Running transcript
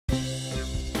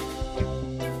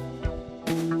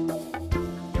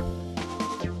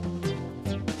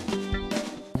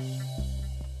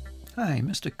Hi,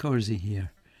 Mr. Corsi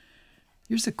here.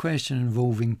 Here's a question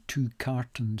involving 2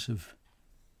 cartons of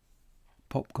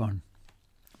popcorn.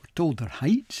 We're told their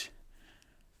heights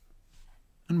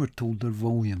and we're told their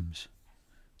volumes.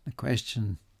 The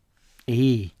question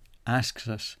A asks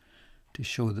us to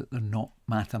show that they're not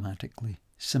mathematically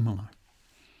similar.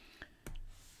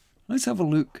 Let's have a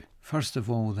look first of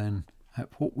all then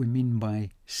at what we mean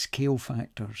by scale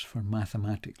factors for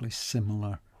mathematically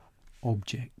similar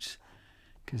objects,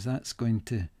 because that's going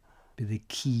to be the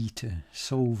key to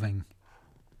solving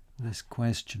this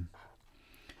question.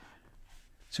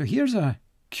 So here's a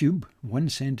cube, 1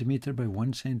 centimetre by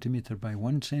 1 centimetre by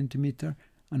 1 centimetre,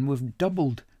 and we've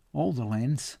doubled all the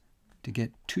lengths to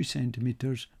get 2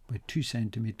 centimetres by 2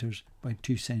 centimetres by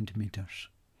 2 centimetres.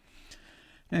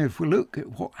 Now if we look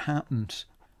at what happens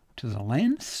to the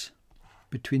lengths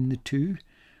between the two,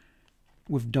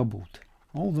 we've doubled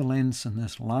all the lengths in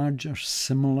this larger,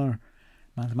 similar,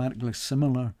 mathematically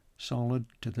similar solid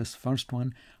to this first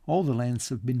one. All the lengths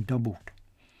have been doubled.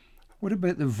 What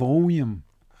about the volume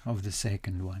of the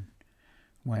second one?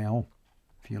 Well,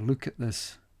 if you look at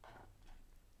this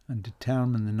and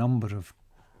determine the number of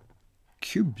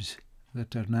cubes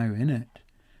that are now in it,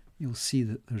 you'll see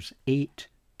that there's 8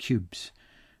 cubes.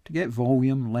 To get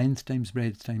volume, length times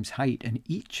breadth times height, and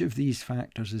each of these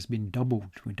factors has been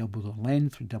doubled. We double the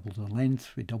length, we double the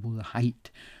length, we double the height.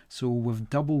 So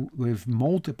we've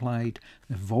multiplied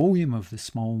the volume of the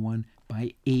small one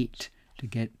by 8 to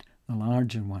get the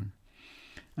larger one.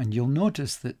 And you'll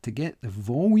notice that to get the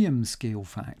volume scale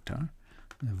factor,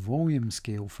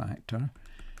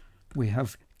 we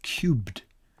have cubed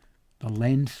the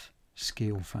length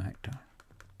scale factor.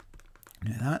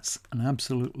 Now that's an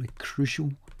absolutely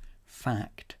crucial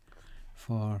fact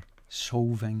for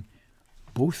solving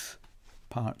both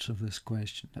parts of this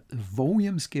question, that the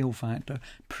volume scale factor,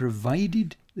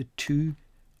 provided the two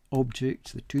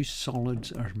objects, the two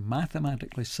solids, are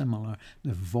mathematically similar,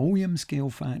 the volume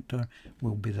scale factor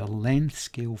will be the length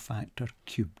scale factor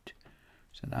cubed.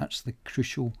 So that's the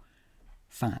crucial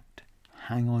fact.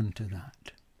 Hang on to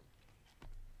that.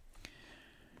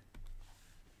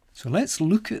 So let's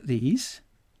look at these.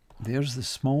 There's the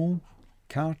small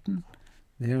carton,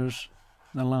 there's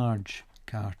the large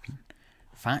carton.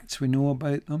 Facts we know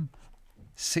about them: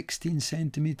 16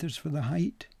 centimetres for the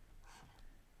height,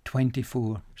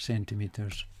 24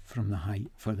 centimetres for the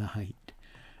height.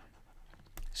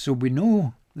 So we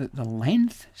know that the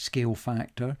length scale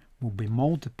factor will be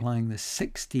multiplying the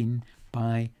 16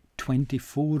 by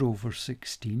 24 over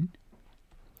 16.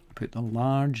 Put the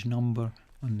large number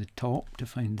on the top to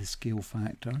find the scale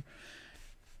factor.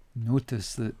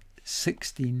 Notice that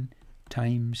 16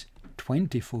 times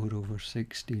 24 over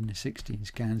 16, the 16's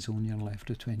cancel and you're left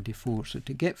with 24. So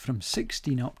to get from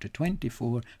 16 up to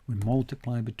 24, we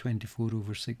multiply by 24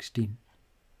 over 16.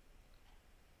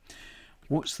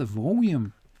 What's the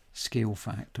volume scale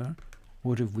factor?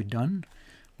 What have we done?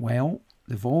 Well,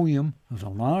 the volume of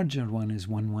the larger one is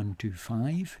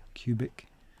 1125 cubic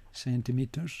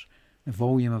centimetres. The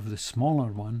volume of the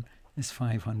smaller one is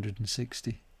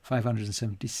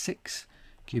 576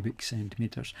 cubic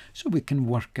centimetres. So we can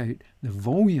work out the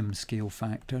volume scale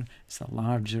factor. It's the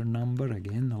larger number,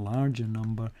 again the larger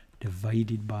number,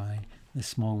 divided by the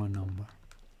smaller number.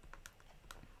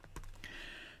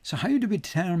 So how do we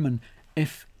determine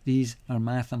if these are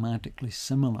mathematically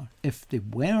similar? If they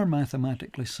were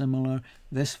mathematically similar,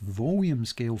 this volume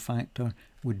scale factor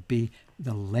would be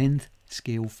the length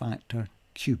scale factor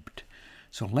cubed.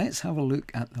 So let's have a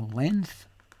look at the length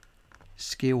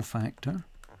scale factor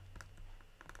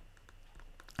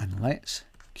and let's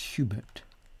cube it.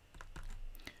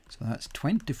 So that's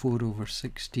 24 over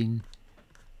 16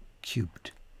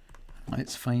 cubed.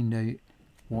 Let's find out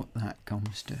what that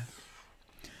comes to.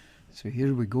 So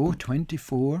here we go,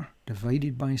 24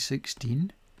 divided by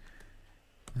 16,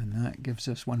 and that gives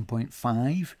us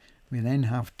 1.5. We then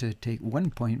have to take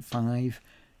 1.5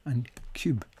 and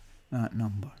cube that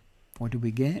number. What do we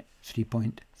get?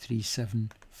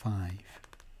 3.375.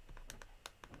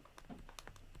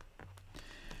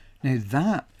 Now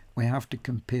that we have to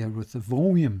compare with the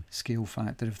volume scale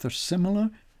factor. If they're similar,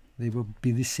 they will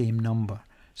be the same number.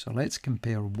 So let's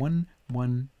compare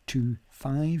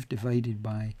 1125 divided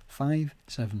by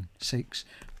 576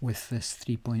 with this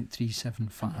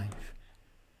 3.375.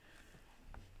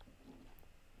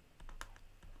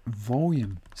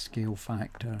 Volume scale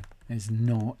factor is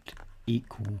not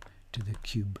equal to the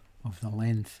cube of the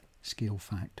length scale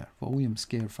factor. Volume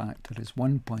scale factor is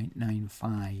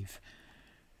 1.95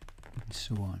 and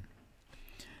so on.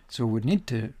 So we need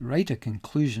to write a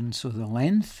conclusion. So the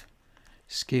length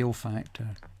scale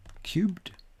factor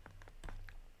cubed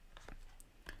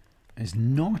is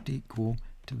not equal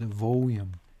to the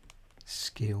volume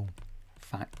scale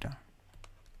factor.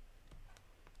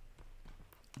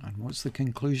 And what's the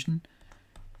conclusion?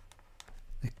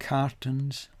 The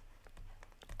cartons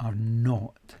are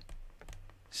not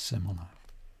similar,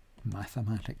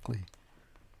 mathematically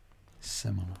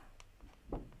similar.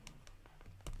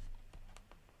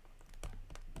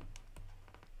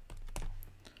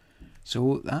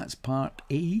 So that's part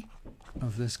A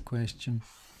of this question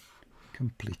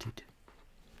completed.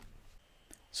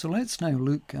 So let's now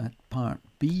look at part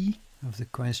B of the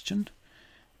question.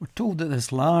 We're told that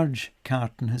this large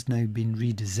carton has now been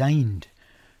redesigned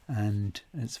and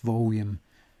its volume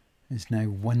is now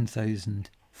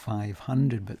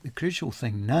 1,500, but the crucial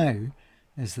thing now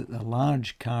is that the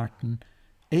large carton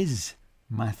is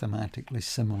mathematically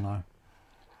similar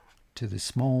to the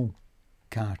small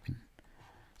carton.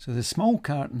 So the small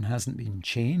carton hasn't been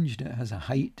changed. It has a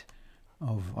height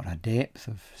of, or a depth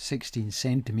of 16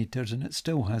 centimetres, and it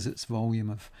still has its volume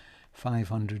of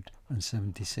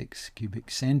 576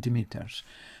 cubic centimetres.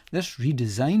 This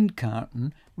redesigned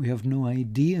carton, we have no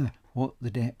idea what the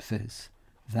depth is.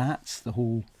 That's the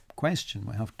whole question.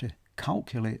 We have to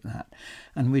calculate that.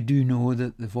 And we do know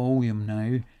that the volume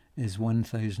now is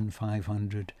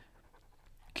 1,500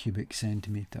 cubic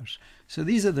centimetres. So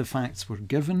these are the facts we're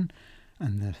given,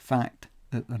 and the fact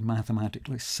that they're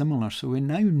mathematically similar. So we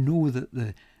now know that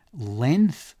the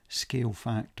length scale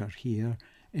factor here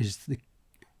is the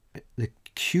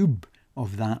cube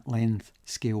of that length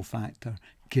scale factor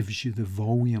gives you the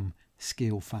volume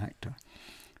scale factor.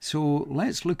 So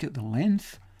let's look at the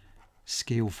length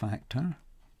scale factor.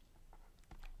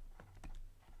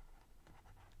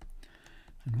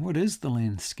 And what is the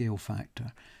length scale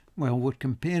factor? Well, we're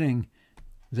comparing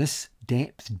this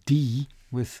depth D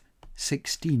with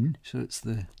 16, so it's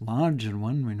the larger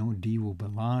one, we know D will be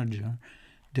larger,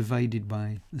 divided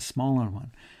by the smaller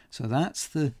one. So that's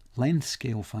the length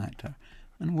scale factor.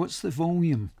 And what's the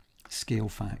volume scale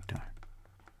factor?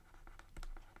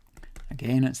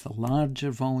 Again, it's the larger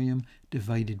volume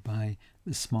divided by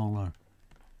the smaller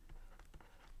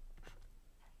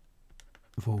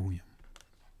volume.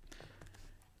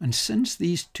 And since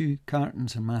these two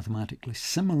cartons are mathematically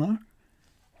similar,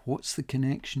 what's the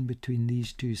connection between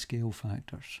these two scale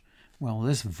factors? Well,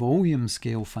 this volume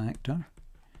scale factor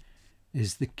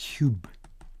is the cube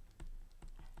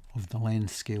of the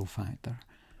length scale factor.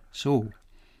 So,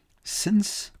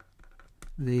 since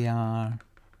they are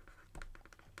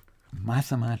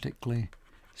mathematically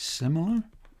similar,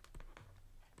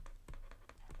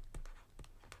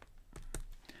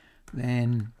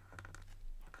 then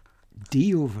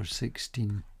D over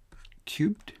 16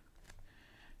 cubed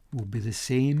will be the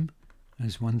same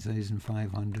as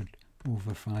 1,500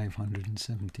 over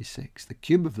 576. The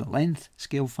cube of the length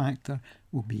scale factor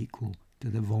will be equal to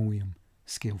the volume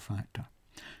scale factor.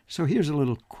 So here's a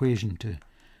little equation to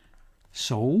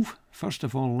solve. First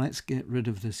of all, let's get rid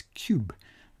of this cube.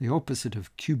 The opposite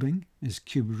of cubing is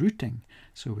cube rooting.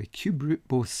 So we cube root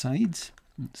both sides.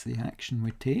 That's the action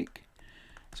we take.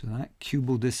 So that cube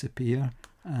will disappear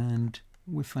and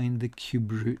we find the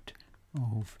cube root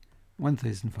of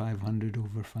 1,500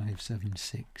 over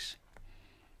 576.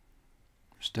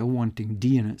 Still wanting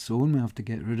D in its own, we have to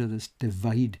get rid of this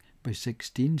divide by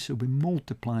 16, so we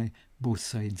multiply both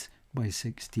sides by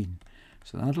 16.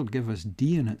 So that'll give us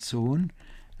D in its own,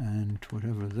 and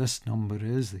whatever this number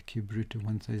is, the cube root of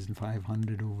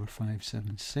 1,500 over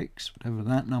 576, whatever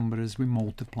that number is, we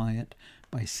multiply it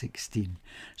by 16.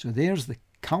 So there's the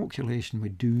calculation we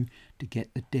do to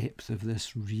get the depth of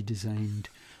this redesigned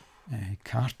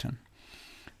carton.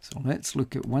 So let's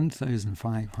look at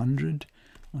 1,500.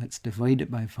 Let's divide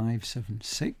it by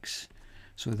 576.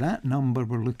 So that number,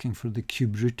 we're looking for the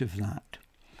cube root of that.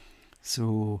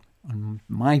 So on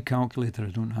my calculator, I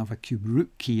don't have a cube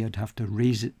root key. I'd have to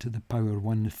raise it to the power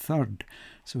 1/3.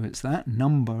 So it's that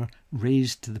number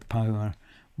raised to the power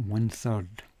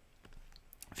 1/3.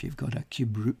 If you've got a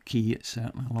cube root key, it's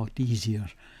certainly a lot easier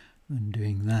than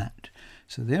doing that.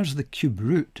 So there's the cube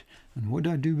root. And what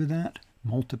do I do with that?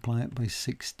 Multiply it by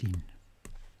 16.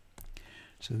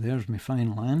 So there's my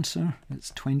final answer.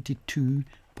 It's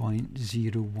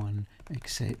 22.01,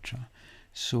 etc.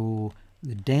 So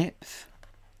the depth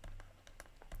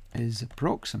is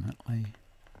approximately,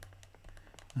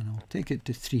 and I'll take it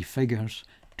to three figures,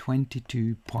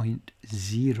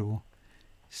 22.0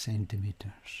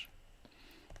 centimetres.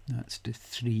 That's to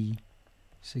three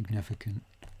significant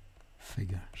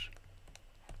figures.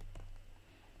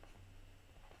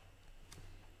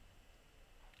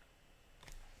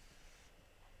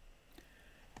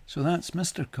 So that's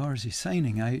Mr. Carsey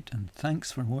signing out, and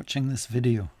thanks for watching this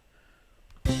video.